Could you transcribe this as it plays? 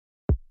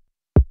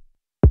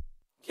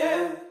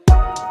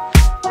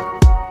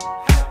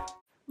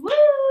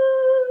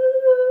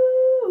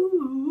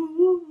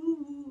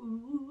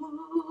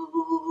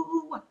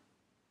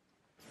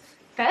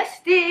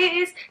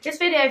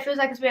video feels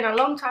like it's been a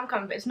long time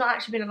coming, but it's not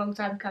actually been a long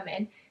time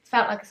coming. It's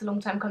felt like it's a long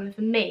time coming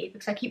for me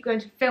because I keep going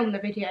to film the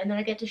video and then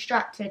I get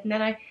distracted and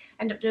then I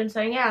end up doing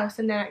something else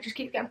and then it just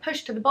keeps getting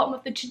pushed to the bottom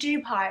of the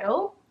to-do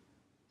pile.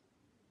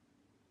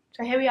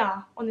 So here we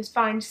are on this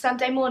fine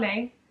Sunday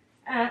morning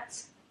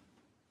at,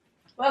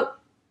 whoa,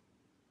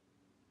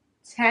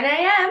 10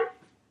 AM.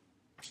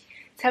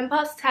 10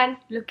 past 10,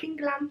 looking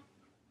glam.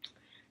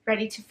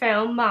 Ready to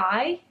film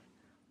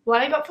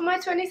what I got for my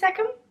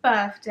 22nd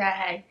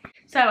birthday.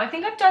 So I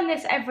think I've done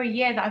this every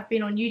year that I've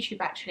been on YouTube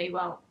actually.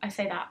 Well, I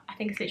say that, I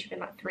think it's literally been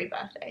like 3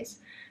 birthdays.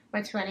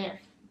 My 20th,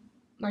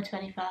 my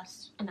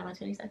 21st, and now my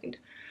 22nd.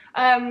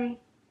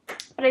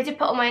 But I did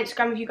put on my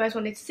Instagram if you guys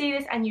wanted to see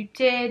this, and you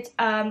did.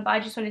 But I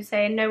just wanted to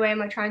say in no way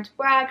am I trying to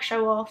brag,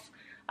 show off.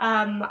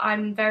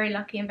 I'm very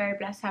lucky and very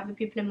blessed to have the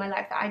people in my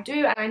life that I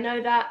do, and I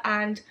know that,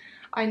 and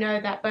I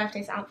know that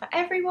birthdays aren't for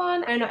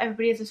everyone. I know not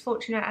everybody is as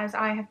fortunate as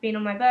I have been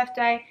on my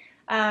birthday,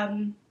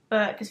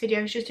 but this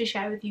video is just to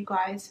share with you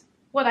guys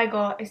what I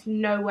got. It's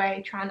no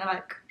way trying to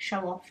like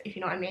show off, if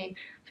you know what I mean.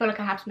 I feel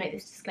like I have to make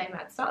this disclaimer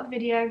at the start of the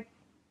video.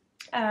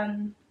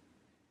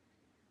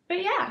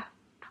 But yeah,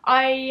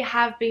 I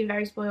have been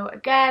very spoiled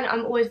again.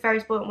 I'm always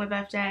very spoiled on my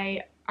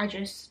birthday. I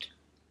just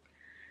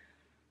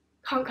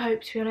can't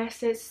cope, to be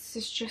honest.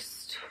 It's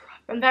just,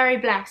 I'm very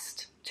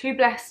blessed. Too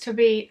blessed to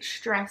be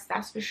stressed,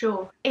 that's for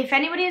sure. If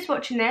anybody is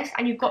watching this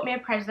and you got me a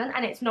present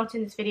and it's not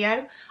in this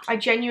video, I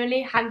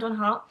genuinely, hand on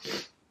heart,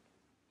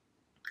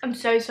 I'm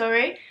so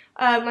sorry.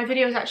 My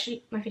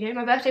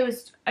birthday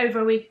was over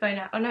a week ago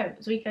now. Oh no, it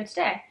was a week ago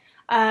today.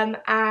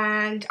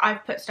 And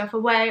I've put stuff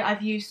away,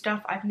 I've used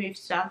stuff, I've moved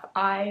stuff,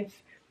 I've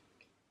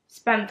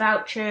spent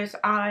vouchers,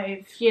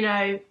 I've, you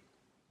know,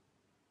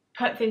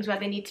 put things where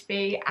they need to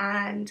be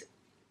and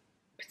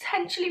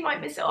potentially might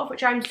miss it off,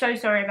 which I'm so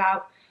sorry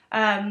about.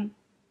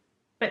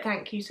 But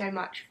thank you so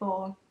much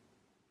for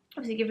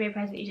obviously giving me a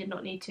present you did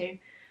not need to.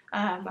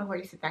 I've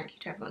already said thank you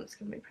to everyone that's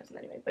given me a present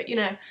anyway, but you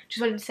know, just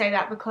wanted to say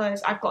that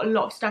because I've got a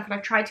lot of stuff and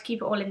I've tried to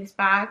keep it all in this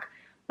bag,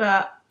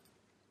 but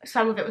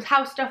some of it was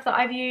house stuff that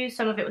I've used,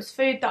 some of it was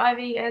food that I've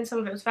eaten, some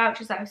of it was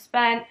vouchers that I've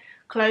spent,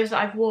 clothes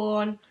that I've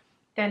worn,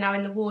 they're now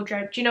in the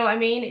wardrobe. Do you know what I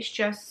mean? It's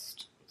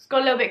just, it's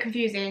got a little bit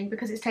confusing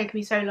because it's taken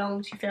me so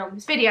long to film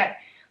this video.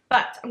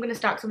 But I'm going to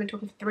start because I've been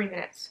talking for 3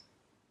 minutes.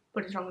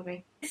 What is wrong with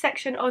me? This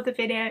section of the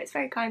video is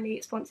very kindly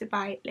sponsored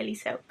by Lily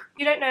Silk. If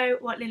you don't know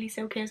what Lily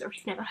Silk is, or if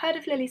you've never heard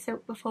of Lily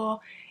Silk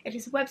before, it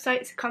is a website,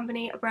 it's a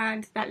company, a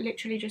brand that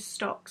literally just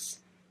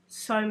stocks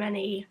so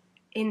many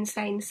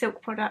insane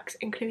silk products,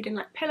 including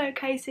like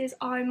pillowcases,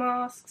 eye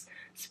masks,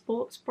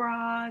 sports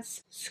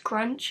bras,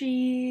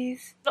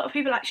 scrunchies. A lot of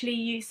people actually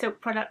use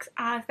silk products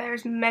as there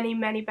is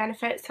many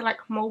benefits to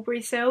like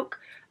mulberry silk.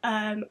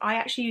 I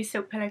actually use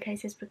silk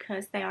pillowcases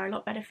because they are a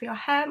lot better for your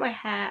hair. My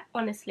hair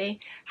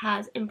honestly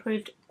has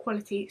improved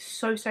quality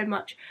so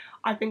much.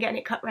 I've been getting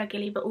it cut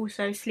regularly, but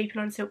also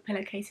sleeping on silk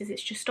pillowcases,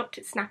 it's just stopped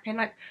it snapping.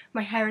 Like,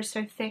 my hair is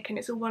so thick and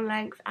it's all one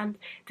length, and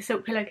the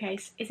silk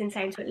pillowcase is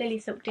insane. So Lily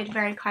Silk did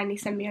very kindly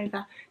send me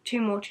over 2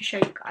 more to show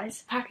you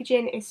guys.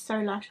 Packaging is so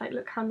lush. Like,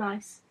 look how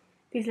nice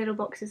these little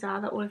boxes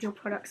are that all of your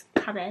products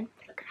come in.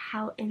 Look at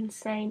how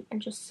insane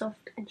and just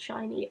soft and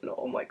shiny, and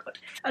oh my god.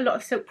 A lot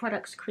of silk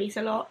products crease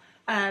a lot.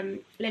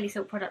 Lily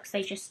Silk products,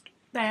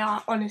 they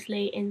are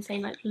honestly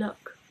insane. Like,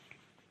 look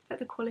at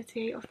the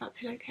quality of that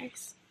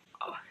pillowcase.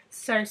 Oh,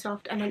 so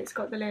soft. And then it's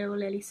got the little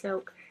Lily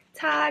Silk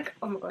tag.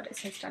 Oh my god,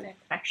 it's so stunning.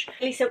 Fresh.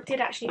 Lily Silk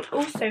did actually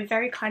also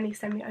very kindly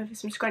send me over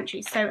some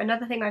scrunchies. So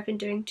another thing I've been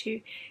doing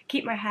to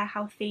keep my hair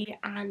healthy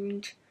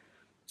and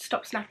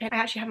stop snapping, I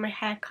actually had my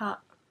hair cut,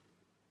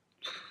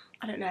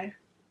 I don't know,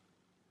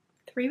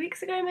 3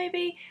 weeks ago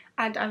maybe,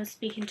 and I was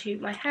speaking to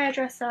my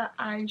hairdresser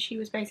and she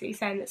was basically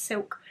saying that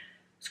silk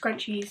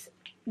scrunchies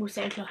will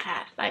save your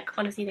hair. Like,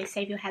 honestly, they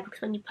save your hair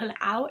because when you pull it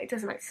out, it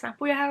doesn't like snap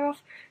all your hair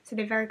off. So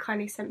they very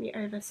kindly sent me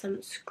over some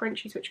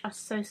scrunchies, which are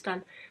so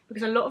stunned,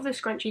 because a lot of the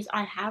scrunchies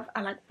I have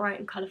are like bright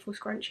and colourful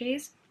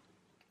scrunchies.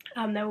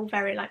 They're all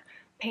very like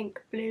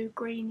pink, blue,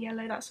 green,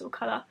 yellow, that sort of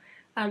colour.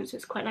 So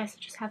it's quite nice to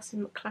just have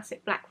some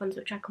classic black ones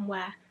which I can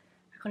wear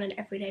like on an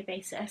everyday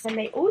basis. And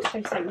they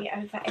also sent me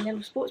over a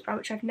little sports bra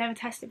which I've never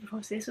tested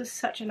before, so this was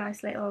such a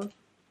nice little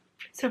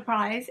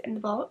surprise in the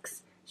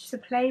box. It's just a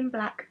plain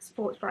black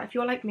sports bra. If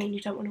you're like me and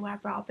you don't want to wear a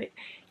bra but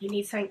you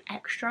need something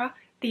extra,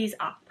 these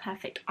are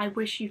perfect. I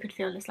wish you could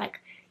feel this. Like,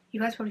 you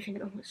guys probably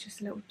think, oh, it's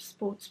just a little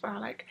sports bra.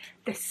 Like,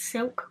 the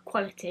silk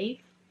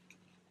quality,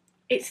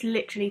 it's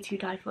literally to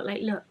die for.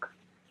 Like, look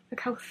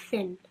how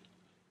thin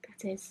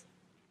that is.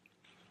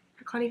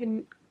 I can't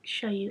even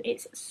show you,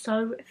 it's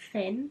so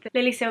thin.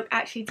 Lily Silk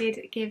actually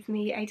did give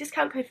me a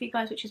discount code for you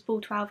guys, which is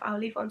bull12. I'll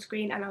leave it on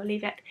screen and I'll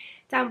leave it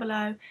down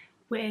below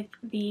with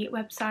the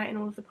website and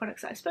all of the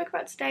products that I spoke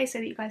about today, so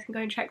that you guys can go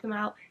and check them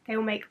out. They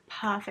will make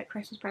perfect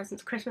Christmas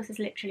presents. Christmas is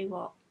literally,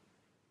 what,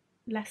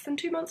 less than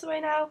 2 months away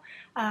now.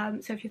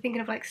 So if you're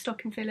thinking of like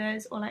stocking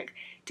fillers or like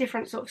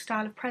different sort of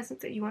style of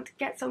presents that you want to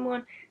get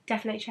someone,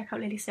 definitely check out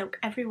Lily Silk.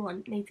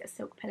 Everyone needs a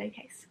silk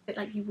pillowcase.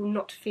 Like, you will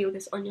not feel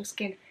this on your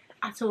skin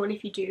at all, and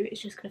if you do, it's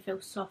just going to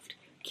feel soft,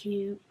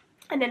 cute,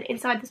 And then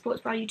inside the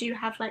sports bra you do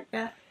have like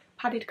the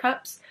padded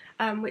cups,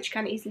 which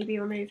can easily be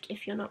removed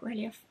if you're not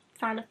really a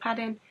fan of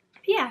padding.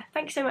 But yeah,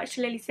 thank you so much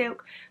to Lily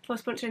Silk for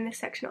sponsoring this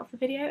section of the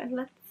video, and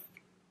let's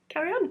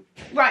carry on.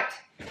 Right,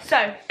 so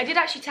I did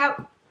actually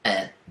tell,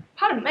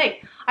 pardon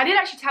me, I did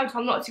actually tell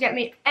Tom not to get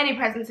me any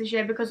presents this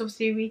year because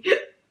obviously we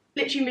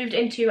literally moved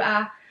into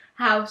our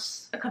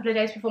house a couple of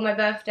days before my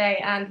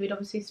birthday, and we'd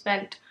obviously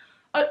spent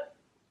a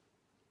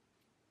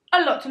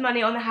lot of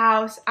money on the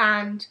house,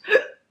 and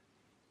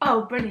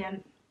oh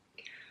brilliant,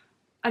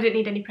 I didn't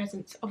need any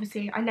presents.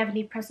 Obviously I never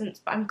need presents,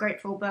 but I'm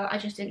grateful, but I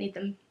just didn't need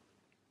them.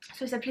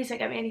 So I said, please don't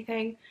get me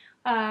anything.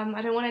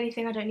 I don't want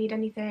anything, I don't need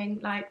anything.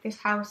 Like, this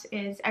house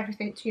is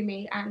everything to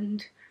me,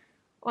 and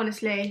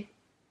honestly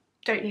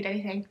don't need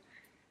anything.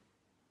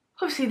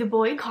 Obviously the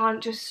boy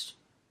can't just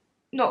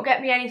not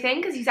get me anything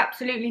because he's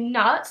absolutely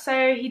nuts,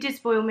 so he did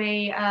spoil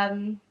me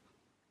and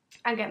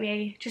get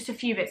me just a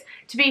few bits.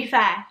 To be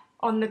fair,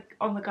 on the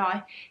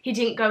guy, he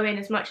didn't go in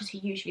as much as he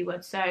usually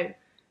would, so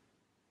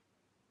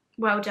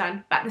well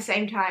done. But at the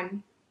same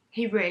time,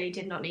 he really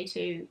did not need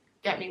to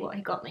get me what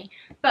he got me.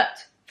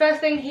 But first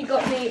thing he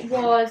got me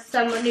was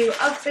some new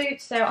UGG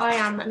boots. So I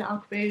am an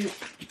UGG boot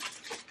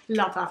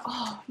lover.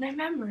 Oh, no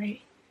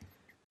memory.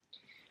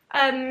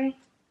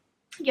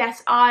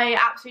 Yes, I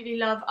absolutely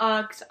love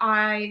Uggs.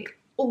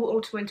 All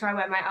autumn winter I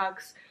wear my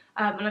Uggs,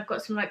 and I've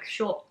got some like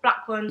short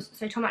black ones.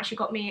 So Tom actually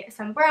got me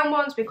some brown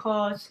ones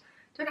because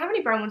I don't have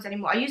any brown ones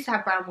anymore. I used to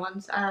have brown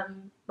ones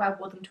where I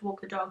wore them to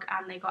walk the dog,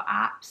 and they got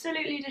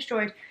absolutely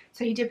destroyed.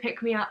 So he did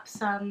pick me up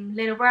some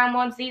little brown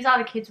ones. These are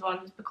the kids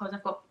ones because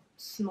I've got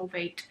small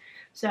feet,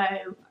 so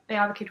they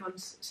are the kid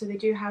ones. So they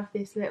do have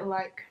this little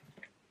like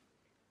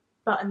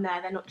button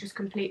there. They're not just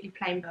completely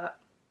plain, but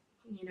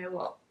you know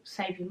what,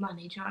 save you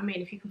money, do you know what I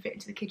mean? If you can fit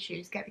into the kid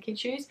shoes, get the kid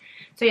shoes.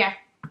 So yeah,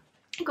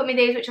 got me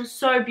these, which are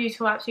so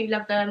beautiful. I absolutely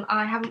love them.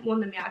 I haven't worn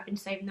them yet, I've been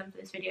saving them for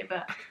this video,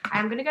 but I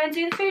am going to go and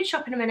do the food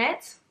shop in a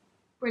minute.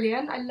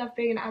 Brilliant, I love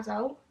being an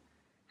adult.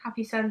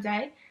 Happy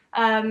Sunday.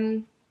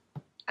 And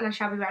I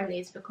shall be wearing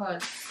these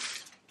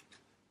because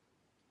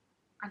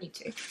I need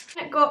to.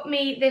 It got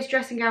me this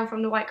dressing gown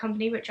from the White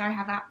Company, which I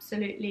have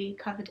absolutely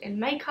covered in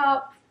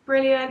makeup.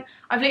 Brilliant.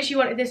 I've literally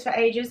wanted this for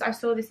ages. I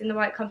saw this in the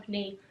White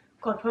Company,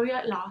 God, probably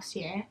like last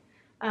year.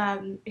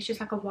 It's just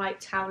like a white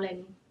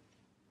toweling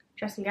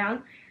dressing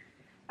gown.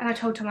 And I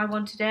told Tom I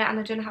wanted it, and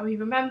I don't know how he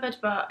remembered,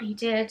 but he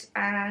did,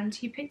 and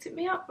he picked it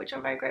me up, which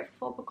I'm very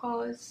grateful for,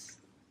 because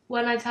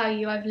when I tell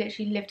you I've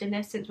literally lived in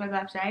this since my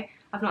birthday,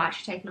 I've not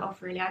actually taken it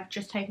off really, I've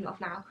just taken it off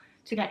now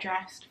to get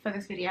dressed for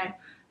this video.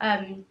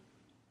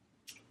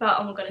 But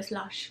oh my god, it's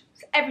lush.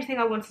 It's everything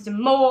I wanted and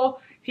more.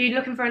 If you're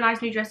looking for a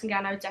nice new dressing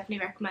gown, I would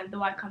definitely recommend the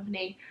White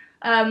Company.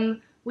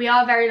 We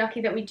are very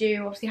lucky that we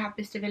do obviously have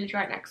Bicester Village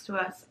right next to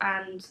us,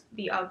 and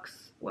the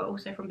Uggs were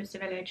also from Bicester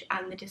Village,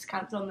 and the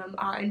discounts on them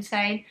are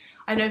insane.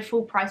 I know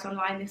full price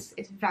online, this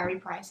is very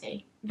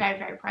pricey, very,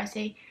 very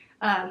pricey.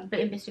 But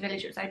in Bicester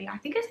Village it was only, I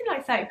think it's only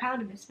like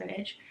 £30 in Bicester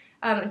Village.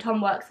 And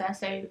Tom works there,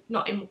 so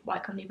not in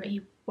White Company, but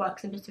he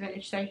works in Bicester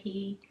Village, so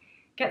he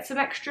gets some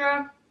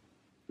extra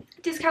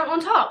discount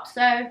on top.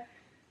 So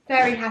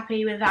very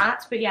happy with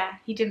that. But yeah,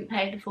 he didn't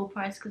pay the full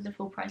price because the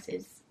full price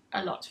is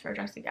a lot for a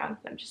dressing gown,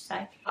 let me just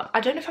say. I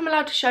don't know if I'm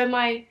allowed to show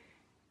my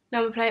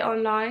number plate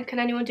online. Can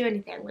anyone do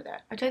anything with it?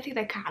 I don't think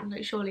they can,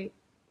 like surely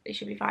it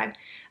should be fine.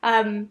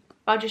 But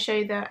I'll just show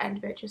you the end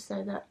bit just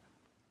so that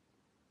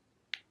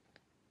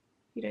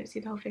you don't see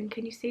the whole thing.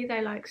 Can you see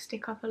they like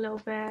stick up a little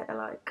bit? They're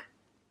like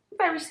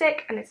very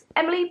sick, and it's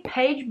Emily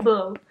Page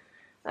Bull.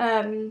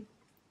 But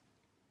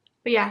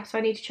yeah, so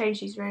I need to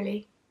change these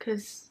really,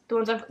 because the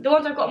ones I've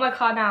got in my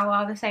car now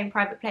are the same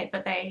private plate,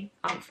 but they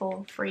aren't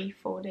for free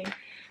 4D.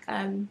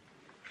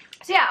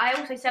 So yeah, I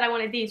also said I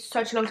wanted these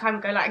such a long time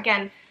ago. Like,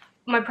 again,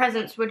 my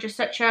presents were just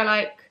such a,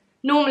 like,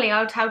 normally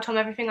I would tell Tom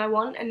everything I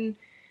want and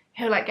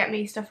he'll like get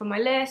me stuff on my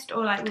list,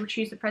 or like we'll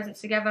choose the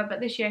presents together, but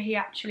this year he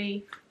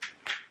actually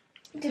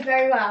did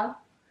very well.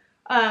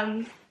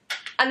 And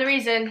the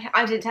reason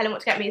I didn't tell him what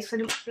to get me is because I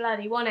didn't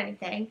bloody want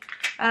anything.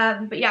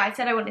 But yeah, I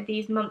said I wanted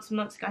these months and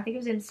months ago. I think it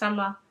was in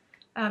summer.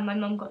 My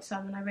mum got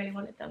some and I really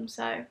wanted them,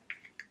 so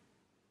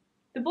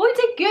the boy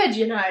did good,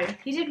 you know.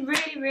 He did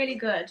really, really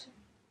good.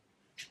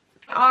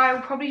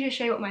 I'll probably just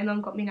show you what my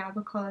mum got me now,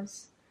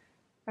 because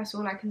that's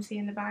all I can see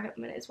in the bag at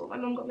the minute is what my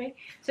mum got me.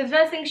 So the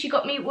first thing she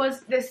got me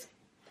was this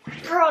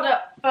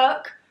product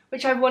book,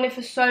 which I've wanted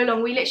for so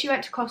long. We literally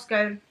went to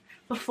Costco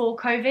before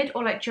COVID,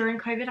 or like during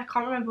COVID, I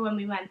can't remember when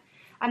we went,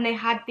 and they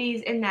had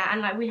these in there,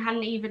 and like we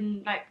hadn't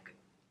even like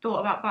thought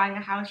about buying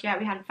a house yet.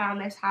 We hadn't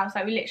found this house,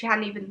 like we literally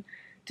hadn't even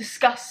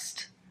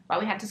discussed, well,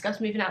 we had discussed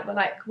moving out, but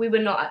like we were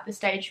not at the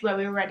stage where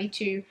we were ready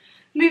to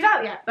move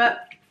out yet.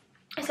 But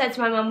I said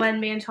to my mum, when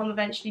me and Tom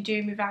eventually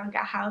do move out and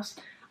get a house,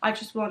 I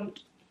just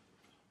want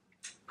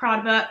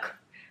Prada book.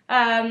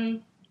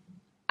 And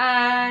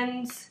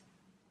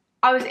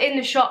I was in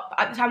the shop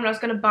at the time when I was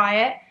going to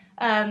buy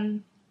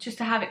it, just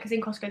to have it, because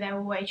in Costco they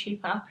were way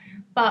cheaper,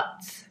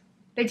 but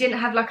they didn't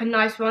have like a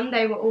nice one.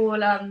 They were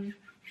all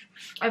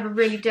either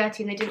really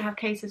dirty and they didn't have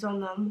cases on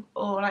them,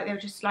 or like they were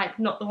just like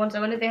not the ones I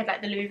wanted. They had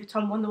like the Louis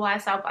Vuitton one, the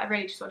YSL, but I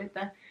really just wanted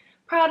the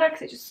Prada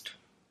because it's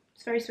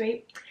very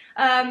sweet.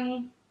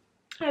 I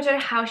don't know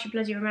how she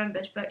bloody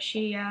remembered, but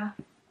she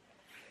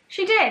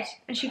did,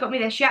 and she got me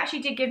this. She actually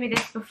did give me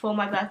this before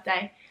my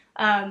birthday,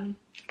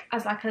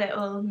 as like a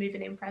little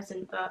moving in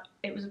present, but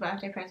it was a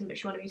birthday present, but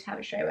she wanted me to have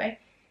it straight away.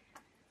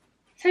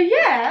 So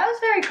yeah, that was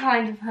very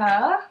kind of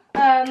her.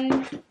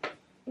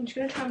 I'm just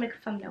gonna try and make a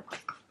thumbnail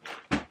quick.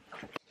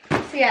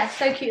 So yeah,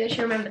 so cute that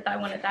she remembered that I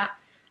wanted that,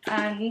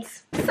 and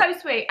so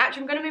sweet.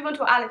 Actually, I'm gonna move on to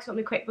what Alex got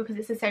me quick because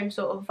it's the same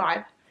sort of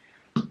vibe.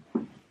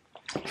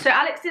 So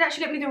Alex did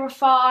actually get me the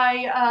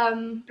Refi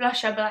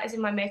blusher, but that is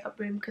in my makeup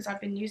room because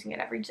I've been using it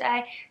every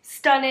day.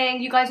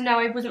 Stunning. You guys know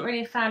I wasn't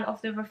really a fan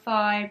of the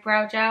Refi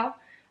brow gel,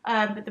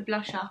 but the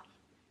blusher,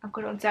 I've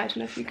got it on set. I don't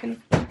know if you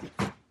can,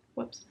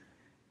 whoops,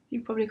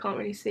 you probably can't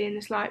really see in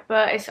this light,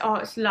 but it's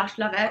lush,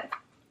 love it.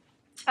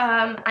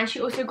 And she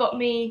also got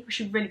me,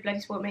 she really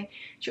bloody spoiled me,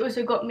 she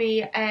also got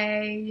me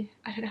a,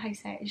 I don't know how you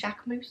say it,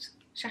 Jacquemus,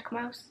 I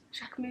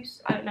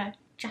don't know,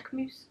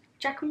 Jacquemus,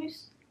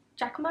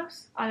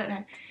 I don't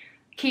know,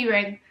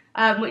 keyring,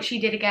 which she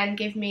did again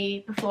give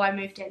me before I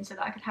moved in so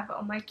that I could have it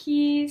on my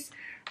keys.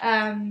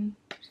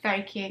 It's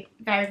very cute,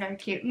 very, very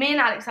cute. Me and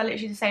Alex are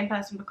literally the same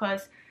person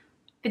because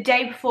the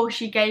day before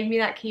she gave me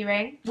that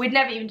keyring, we'd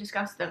never even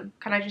discussed them,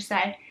 can I just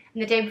say,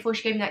 and the day before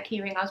she gave me that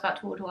keyring I was about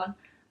to order one.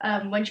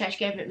 When she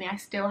actually gave it to me, I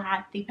still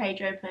had the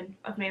page open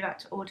of me about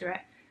to order it,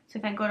 so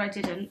thank God I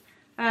didn't.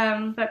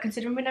 But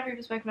considering we never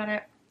even spoke about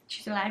it,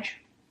 she's a ledge.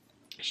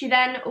 She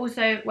then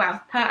also,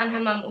 well, her and her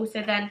mum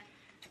also then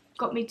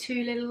got me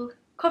 2 little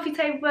coffee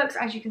table books.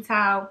 As you can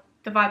tell,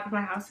 the vibe of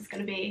my house is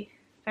going to be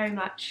very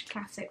much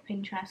classic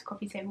Pinterest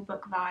coffee table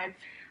book vibe.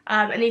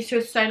 And these 2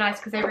 are so nice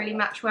because they really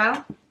match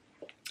well.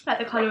 Like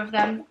the colour of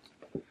them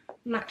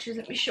matches,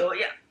 let me show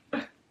you.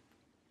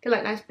 They're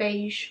like nice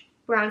beige.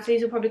 Brown, so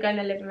these will probably go in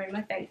the living room,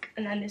 I think,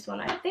 and then this one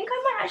I think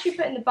I might actually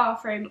put in the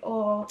bathroom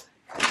or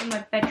in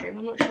my bedroom,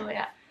 I'm not sure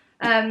yet.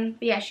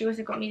 But yeah, she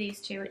also got me these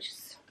 2, which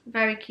is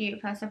very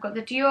cute. First I've got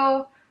the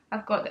Dior,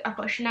 I've got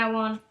a Chanel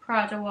one,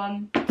 Prada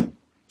one, and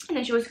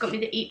then she also got me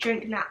the Eat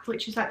Drink Nap,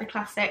 which is like the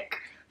classic.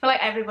 I feel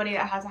like everybody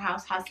that has a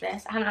house has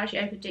this. I haven't actually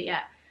opened it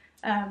yet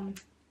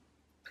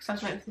because I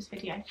was waiting for this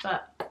video,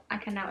 but I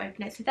can now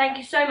open it. So thank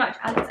you so much,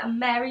 Alex and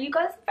Mary, you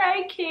guys are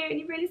very cute and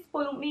you really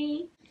spoiled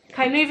me.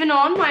 Okay, moving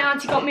on, my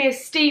auntie got me a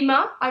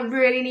steamer. I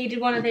really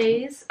needed one of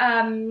these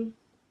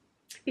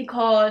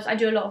because I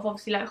do a lot of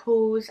obviously like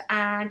hauls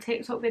and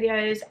TikTok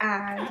videos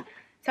and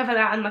stuff like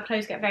that, and my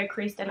clothes get very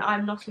creased and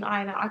I'm not an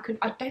ironer. I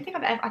think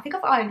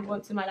I've ironed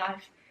once in my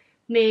life.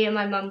 Me and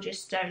my mum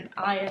just don't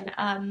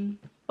iron.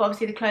 But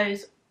obviously the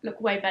clothes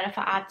look way better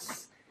for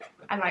ads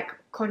and like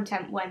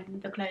content when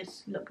the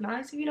clothes look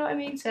nice, if you know what I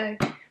mean. So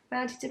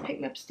my auntie did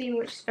pick me up a steamer,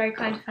 which is very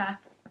kind of her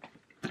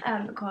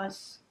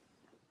because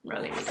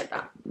really needed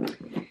that.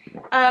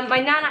 My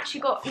nan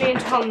actually got me and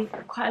Tom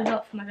quite a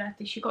lot for my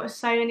birthday. She got us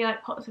so many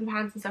like pots and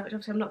pans and stuff, which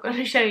obviously I'm not going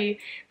to show you,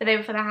 but they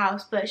were for the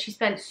house. But she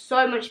spent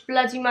so much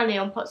bloody money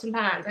on pots and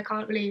pans. I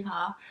can't believe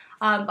her.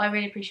 But I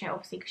really appreciate it,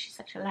 obviously, because she's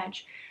such a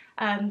ledge.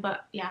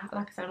 But yeah,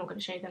 like I said, I'm not going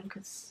to show you them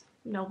because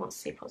no one wants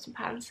to see pots and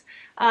pans.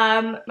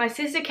 My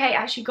sister Kate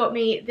actually got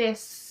me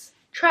this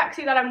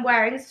tracksuit that I'm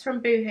wearing. This is from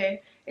Boohoo.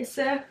 It's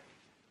a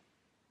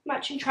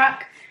matching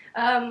track.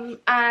 And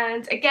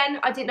again,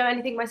 I didn't know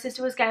anything my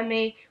sister was getting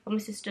me, or my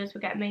sisters were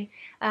getting me.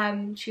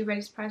 She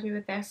really surprised me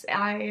with this.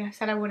 I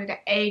said I wanted it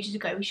ages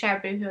ago. We share a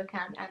Boohoo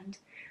account and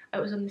it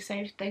was on the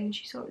same thing.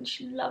 She saw it and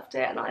she loved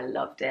it and I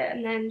loved it,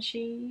 and then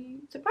she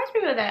surprised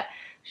me with it.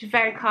 She's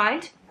very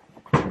kind.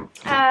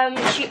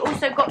 She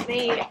also got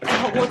me a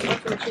hot water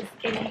bottle, which is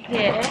in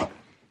here.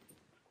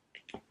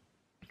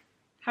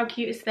 How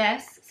cute is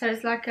this? So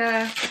it's like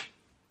a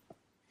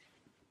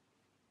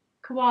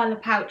koala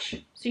pouch,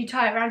 so you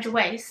tie it around your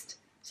waist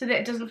so that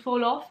it doesn't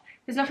fall off.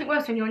 There's nothing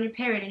worse when you're on your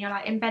period and you're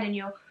like in bed and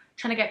you're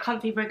trying to get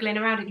comfy, wriggling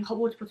around and your hot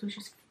water bottle is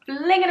just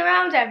flinging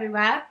around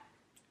everywhere.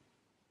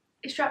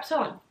 It straps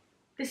on.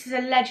 This is a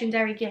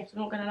legendary gift,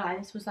 I'm not gonna lie.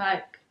 This was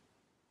like,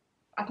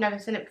 I've never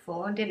seen it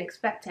before and didn't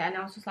expect it, and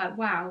I was just like,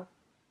 wow,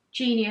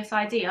 genius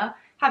idea.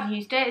 Have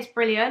used it, it's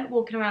brilliant.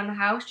 Walking around the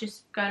house,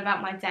 just going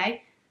about my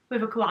day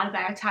with a koala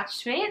bear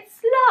attached to me.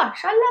 It's lush,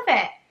 I love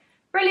it.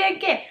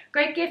 Brilliant gift,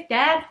 great gift,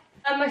 Dad.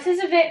 My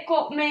sister Vic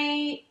got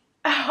me,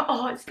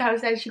 oh it's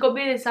downstairs, she got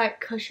me this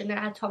like cushion that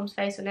had Tom's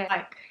face on it,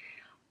 like,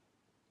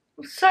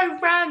 so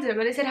random,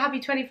 and it said happy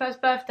 21st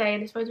birthday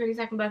and it's my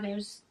 22nd birthday. It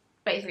was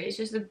basically, it's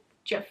just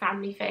a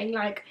family thing,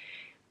 like,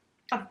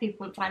 other people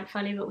wouldn't find it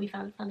funny, but we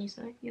found it funny,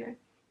 so, you know.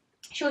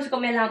 She also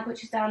got me a lamp,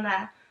 which is down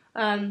there.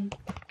 Can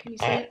you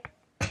see it?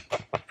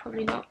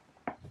 Probably not.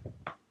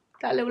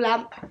 That little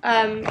lamp.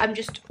 I'm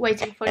just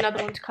waiting for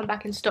another one to come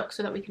back in stock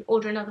so that we can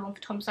order another one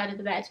for Tom's side of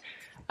the bed.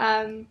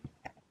 So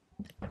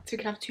we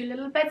can have 2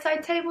 little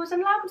bedside tables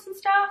and lamps and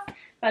stuff.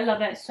 But I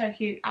love it, it's so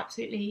cute,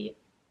 absolutely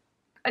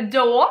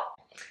adore.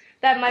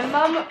 Then my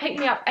mum picked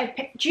me up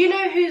do you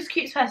know who's the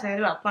cutest person?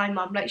 Well, my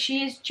mum, like,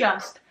 she is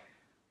just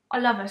I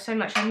love her so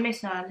much. I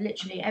miss her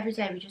literally every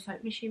day. We just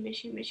like miss you,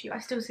 miss you, miss you. I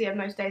still see her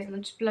most days and I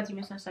just bloody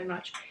miss her so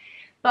much.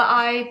 But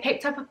I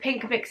picked up a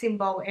pink mixing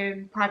bowl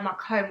in Primark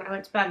home when I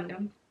went to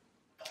Birmingham.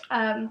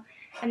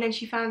 And then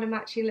she found a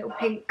matching little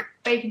pink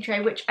baking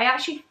tray, which I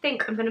actually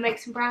think I'm going to make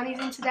some brownies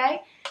in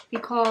today,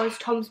 because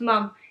Tom's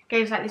mum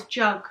gave us like this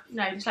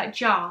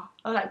jar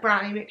of like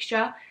brownie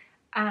mixture,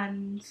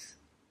 and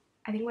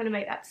I think I'm going to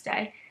make that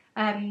today.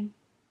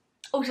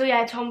 Also,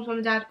 yeah, Tom's mum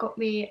and dad got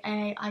me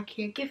a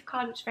IKEA gift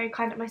card, which is very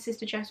kind. And my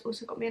sister Jess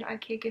also got me an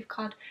IKEA gift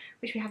card,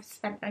 which we have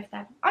spent both of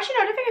them. Actually,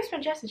 no, I don't think I've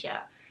spent Jess's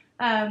yet.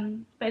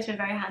 But it's been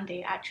very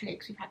handy actually,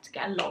 because we've had to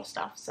get a lot of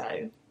stuff,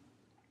 so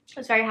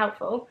it's very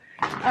helpful.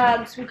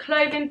 Some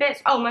clothing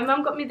bits. Oh, my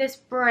mum got me this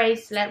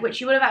bracelet,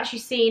 which you would have actually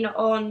seen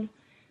on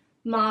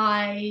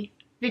my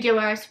video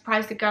where I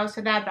surprised the girls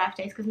for their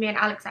birthdays, because me and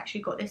Alex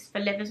actually got this for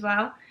Liv as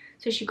well.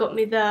 So she got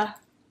me the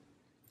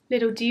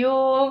little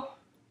Dior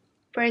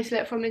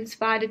bracelet from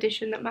Inspired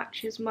Edition that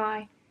matches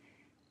my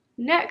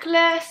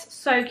necklace.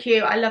 So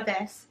cute. I love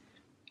this.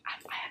 I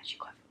actually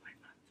got it for my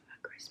mum for her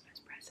Christmas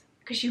present,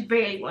 because she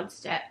really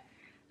wanted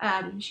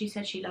it. She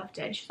said she loved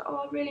it, and she's like,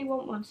 oh, I really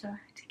want one, so I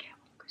had to get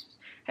one for Christmas.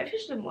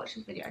 Hopefully she doesn't watch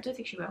this video. I don't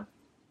think she will.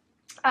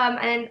 And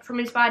then from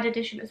Inspired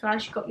Edition as well,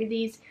 she got me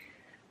these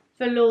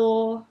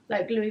velour,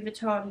 like Louis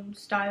Vuitton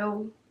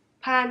style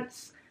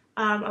pants.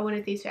 I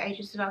wanted these for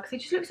ages as well, because they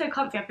just look so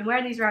comfy. I've been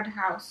wearing these around the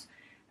house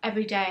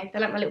every day.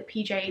 They're like my little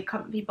PJ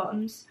comfy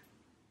bottoms.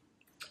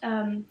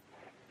 But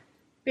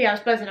yeah, I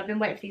was buzzing. I've been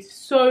waiting for these for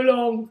so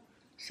long.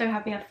 So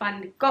happy I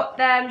finally got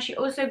them. She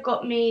also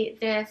got me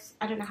this,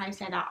 I don't know how you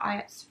say that,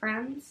 It's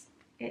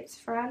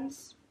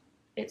France.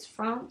 I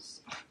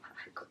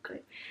got a clue.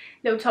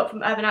 Little top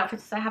from Urban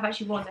Outfitters. I have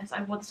actually worn this.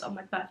 I wore this on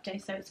my birthday,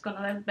 so it's gone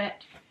a little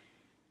bit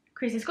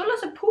crazy. It's got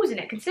lots of pulls in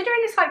it, considering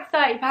it's like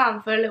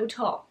 £30 for a little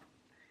top.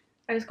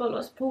 And it's got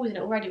lots of pulls in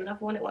it already when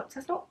I've worn it once.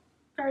 That's not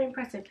very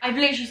impressive. I've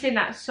literally seen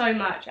that so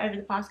much over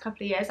the past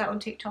couple of years, like on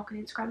TikTok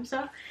and Instagram and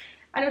stuff.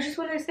 And it was just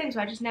one of those things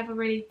where I just never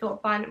really thought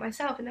of buying it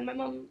myself. And then my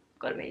mum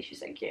got it me. She's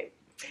so cute.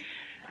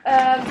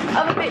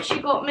 Other bits she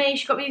got me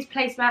these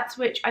placemats,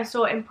 which I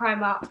saw in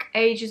Primark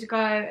ages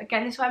ago.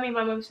 Again, this is why I mean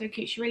my mum's so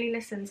cute. She really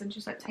listens and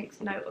just like takes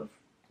note of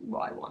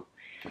what I want.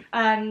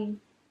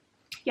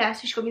 Yeah,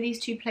 so she got me these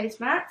 2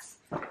 placemats,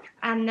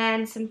 and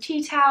then some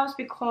tea towels,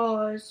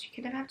 because you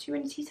can never have too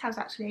many tea towels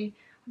actually.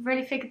 I've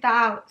really figured that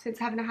out since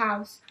having a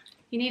house.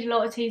 You need a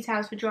lot of tea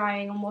towels for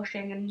drying and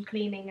washing and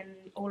cleaning and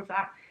all of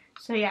that.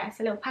 So yeah, it's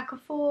a little pack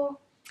of 4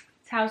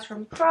 towels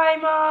from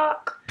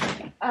Primark.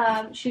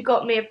 She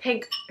got me a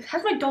pink, it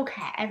has my dog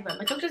hair everywhere.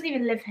 My dog doesn't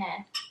even live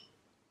here.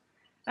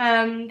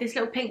 This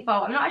little pink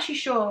bowl. I'm not actually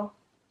sure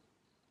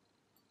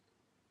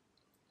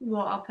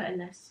what I'll put in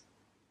this.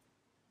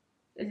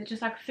 Is it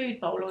just like a food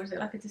bowl, or is it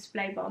like a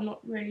display bowl? I'm not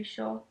really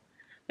sure.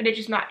 But it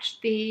just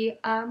matched the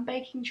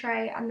baking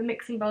tray and the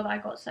mixing bowl that I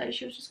got, so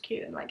she was just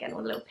cute and like getting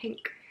all the little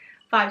pink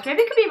vibes.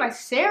 Maybe it could be my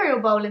cereal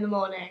bowl in the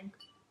morning.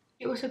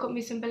 She also got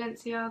me some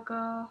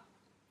Balenciaga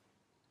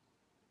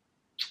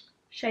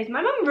shades.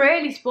 My mum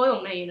really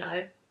spoiled me, you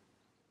know.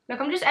 Like,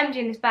 I'm just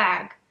emptying this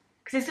bag,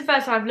 because it's the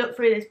first time I've looked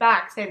through this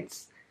bag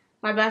since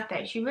my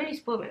birthday. She really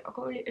spoiled me. I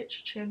got really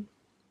itchy chin.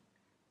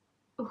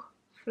 Oh,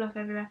 fluff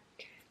everywhere.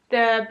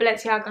 The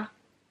Balenciaga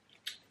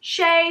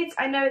shades.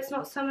 I know it's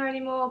not summer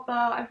anymore,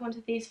 but I've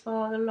wanted these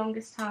for the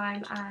longest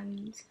time,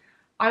 and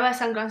I wear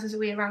sunglasses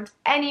all year round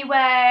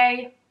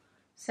anyway,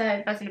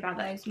 so buzzing about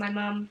those. My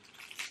mum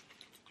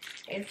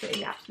is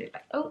the absolute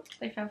best. Oh,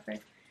 they fell through.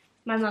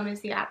 My mum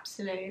is the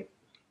absolute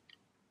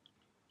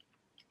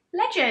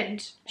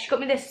legend. She got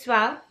me this as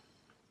well.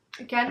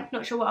 Again,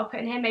 not sure what I'll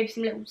put in here. Maybe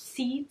some little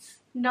seeds,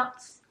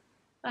 nuts.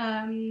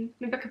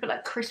 Maybe I could put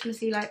like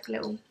Christmassy, like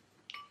little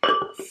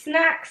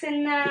snacks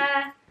in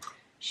there.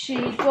 She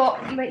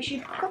got me loads. She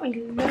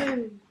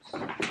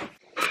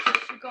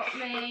got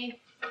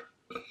me,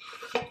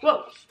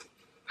 whoa,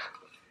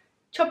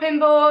 chopping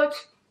board.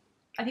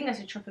 I think that's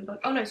a chopping board.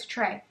 Oh no, it's a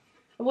tray.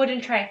 A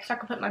wooden tray, so I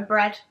can put my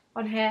bread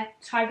on here.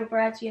 Tiger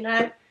bread, you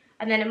know.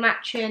 And then a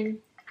matching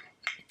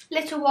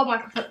little one where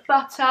I can put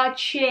butter,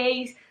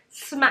 cheese,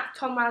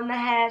 smacked on around the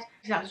head.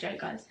 That was a joke,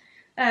 guys.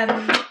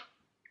 And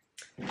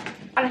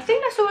I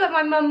think that's all that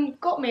my mum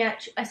got me,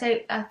 actually. I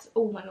say that's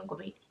all my mum got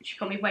me. She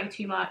got me way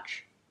too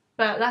much.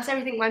 But that's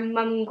everything my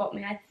mum got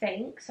me, I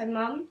think. So,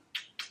 Mum,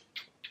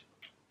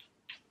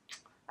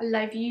 I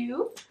love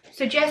you.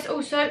 So, Jess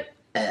also,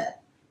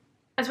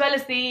 as well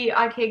as the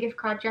IKEA gift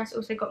card, Jess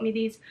also got me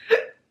these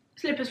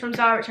slippers from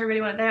Zara, which I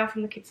really want. They are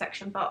from the kids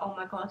section, but oh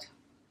my god.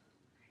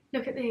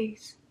 Look at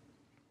these.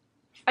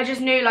 I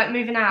just knew, like,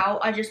 moving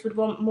out, I just would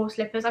want more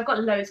slippers. I've got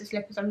loads of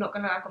slippers, I'm not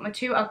gonna lie. I've got my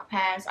 2 UGG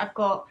pairs. I've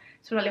got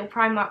some like, little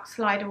Primark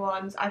slider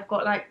ones. I've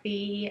got like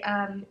the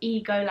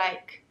Ego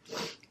like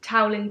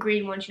toweling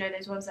green ones, you know,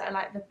 those ones that are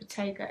like the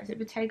Bottega. Is it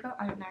Bottega?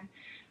 I don't know.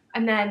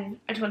 And then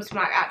I just wanted some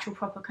like actual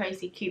proper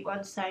cozy cute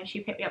ones, so she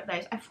picked me up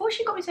those. I thought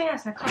she got me something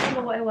else and I can't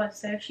remember what it was,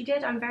 so if she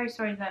did, I'm very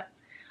sorry that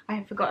I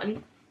have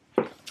forgotten.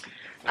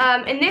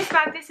 In this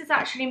bag, this is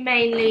actually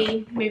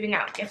mainly moving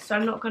out gifts, so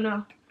I'm not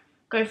gonna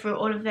go through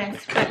all of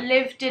this. But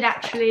Liv did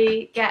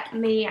actually get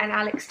me and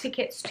Alex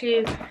tickets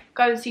to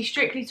go and see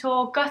Strictly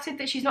Tour. Gutted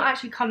that she's not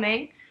actually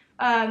coming.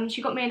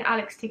 She got me and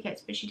Alex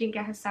tickets, but she didn't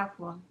get herself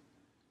one,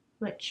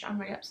 which I'm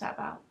really upset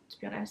about, to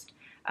be honest.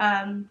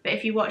 But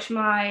if you watch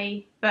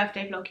my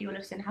birthday vlog, you will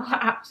have seen how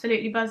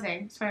absolutely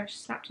buzzing. Sorry, I've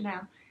just snapped a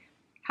nail.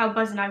 How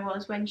buzzing I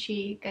was when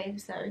she gave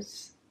us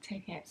those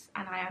tickets,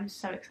 and I am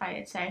so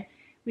excited. So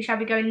we shall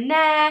be going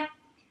there.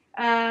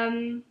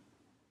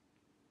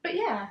 But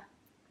yeah,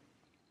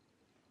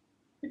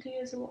 the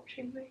videos are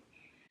watching me.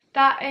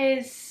 That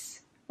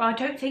is, well, I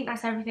don't think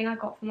that's everything I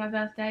got for my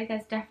birthday.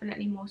 There's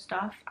definitely more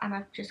stuff, and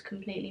I've just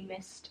completely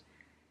missed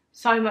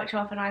so much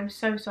off, and I'm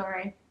so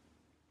sorry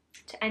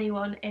to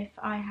anyone if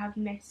I have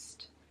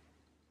missed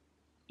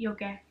your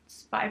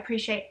gifts, but I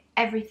appreciate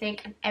everything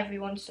and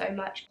everyone so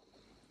much.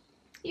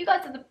 You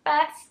guys are the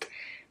best.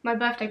 My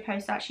birthday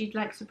post actually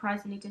like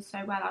surprisingly did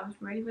so well. I was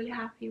really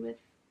happy with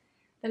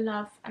the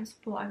love and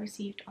support I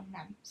received on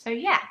them. So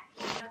yeah,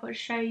 I've got to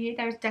show you.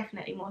 There's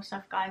definitely more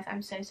stuff, guys.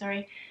 I'm so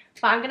sorry,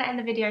 but I'm gonna end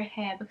the video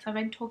here because I've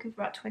been talking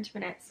for about 20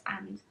 minutes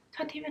and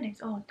 20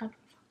 minutes. Oh, double.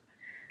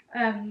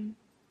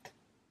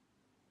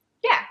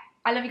 Yeah,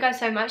 I love you guys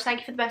so much. Thank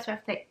you for the best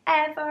birthday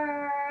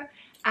ever.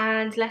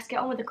 And let's get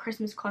on with the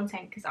Christmas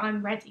content because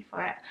I'm ready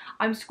for it.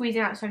 I'm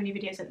squeezing out so many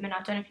videos at the minute.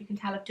 I don't know if you can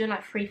tell. I'm doing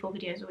like 3-4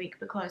 videos a week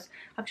because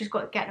I've just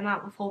got to get them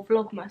out before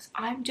Vlogmas.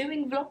 I'm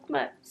doing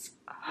Vlogmas.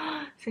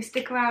 So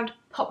stick around,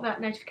 pop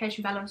that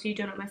notification bell on so you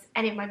do not miss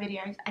any of my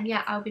videos. And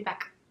yeah, I'll be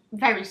back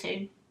very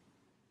soon.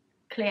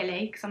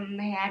 Clearly, because I'm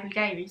here every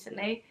day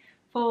recently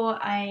for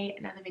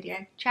another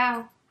video.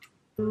 Ciao.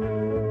 I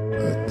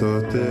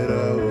thought that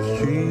I was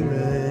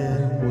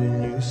dreaming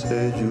when you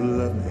said you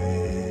loved me.